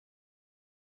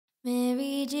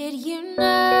Mary, did you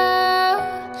know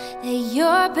that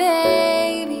your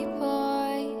baby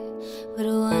boy would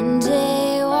one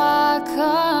day walk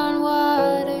on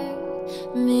water?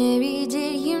 Mary,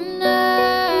 did you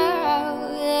know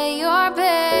that your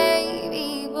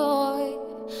baby boy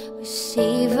would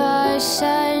save our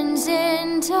sons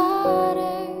and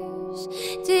daughters?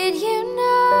 Did you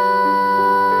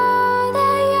know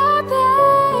that your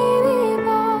baby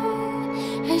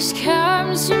boy has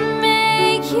come to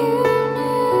make you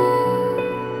new,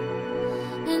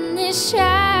 and this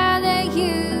child that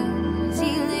you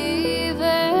delivered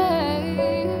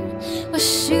will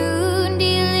soon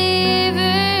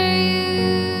deliver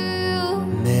you.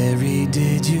 Mary,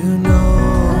 did you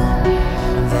know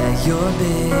that your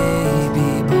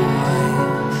baby boy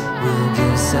will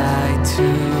give sight to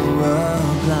a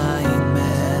blind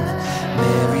man?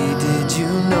 Mary, did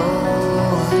you know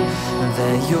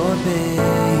that your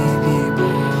baby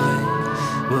boy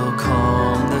will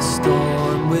calm the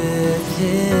storm with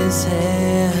his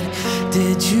hand?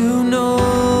 Did you know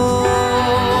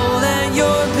that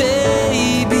your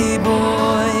baby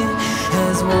boy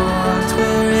has walked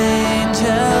where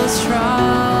angels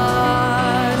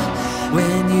trod?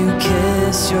 When you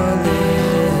kiss your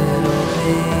little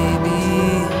baby,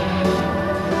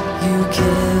 you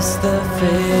kiss the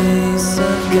face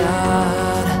of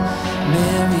God.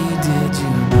 Mary, did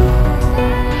you know?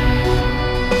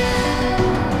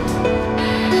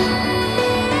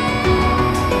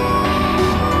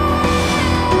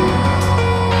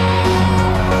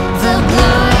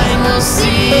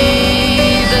 See,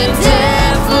 the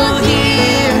deaf will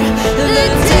hear, the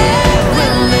dead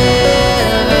will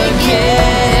live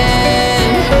again.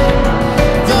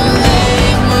 The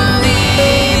lame will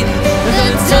lead, the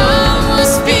dumb will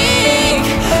speak,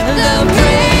 the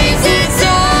praises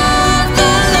of the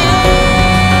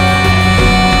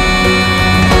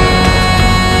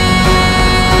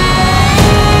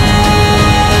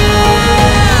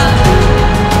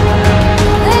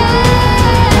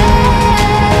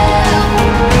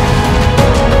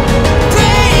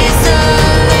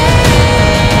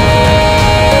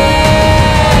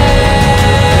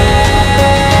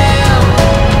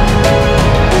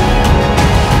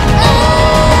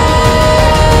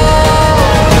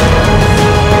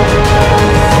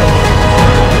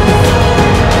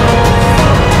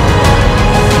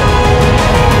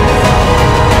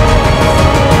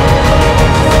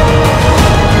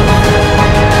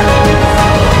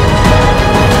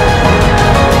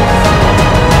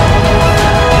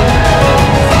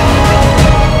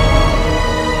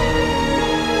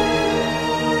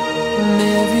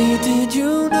Mary, did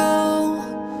you know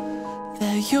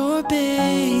that your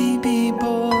baby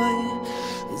boy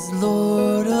is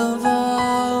Lord of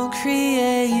all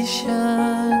creation?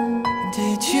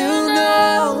 Did you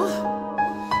know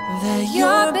that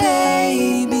your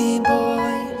baby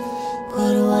boy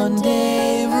would one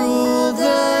day rule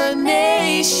the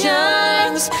nation?